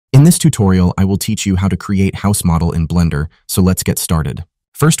In this tutorial, I will teach you how to create house model in Blender, so let's get started.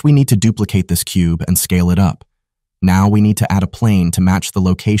 First, we need to duplicate this cube and scale it up. Now we need to add a plane to match the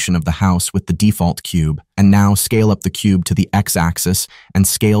location of the house with the default cube, and now scale up the cube to the x-axis and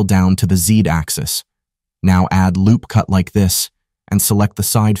scale down to the z-axis. Now add loop cut like this, and select the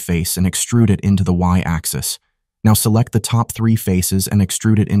side face and extrude it into the y-axis. Now select the top 3 faces and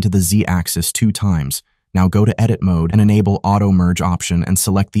extrude it into the z-axis 2 times. Now go to Edit Mode and enable Auto Merge option and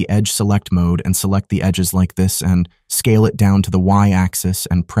select the Edge Select mode and select the edges like this and scale it down to the y-axis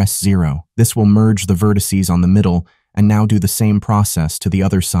and press 0. This will merge the vertices on the middle, and now do the same process to the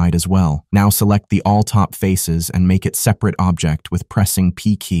other side as well. Now select the all top faces and make it separate object with pressing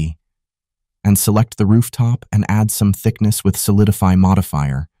P key. And select the rooftop and add some thickness with Solidify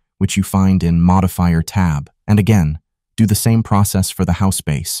modifier, which you find in Modifier tab. And again, do the same process for the house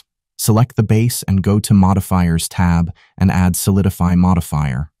base. Select the base and go to Modifiers tab and add Solidify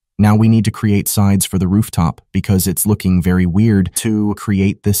modifier. Now we need to create sides for the rooftop because it's looking very weird. To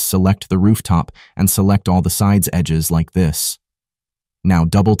create this, select the rooftop and select all the sides edges like this. Now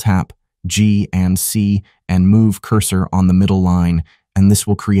double tap G and C and move cursor on the middle line, and this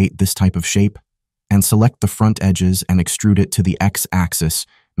will create this type of shape. And select the front edges and extrude it to the x-axis.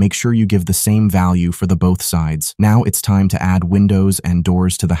 Make sure you give the same value for the both sides. Now it's time to add windows and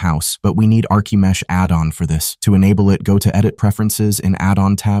doors to the house, but we need Archimesh add-on for this. To enable it, go to Edit Preferences in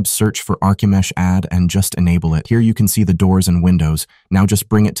Add-on tab, search for Archimesh Add, and just enable it. Here you can see the doors and windows. Now just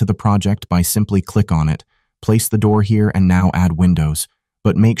bring it to the project by simply click on it. Place the door here and now add windows.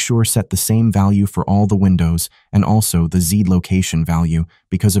 But make sure set the same value for all the windows and also the Z location value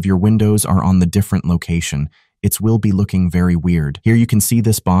because if your windows are on the different location, it will be looking very weird. Here you can see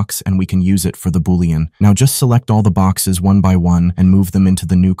this box and we can use it for the Boolean. Now just select all the boxes one by one and move them into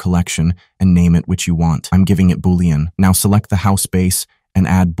the new collection and name it which you want. I'm giving it Boolean. Now select the house base and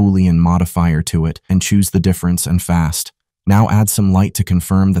add Boolean modifier to it and choose the difference and fast. Now add some light to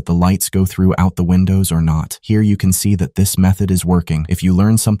confirm that the lights go throughout the windows or not. Here you can see that this method is working. If you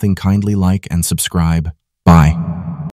learn something, kindly like and subscribe. Bye.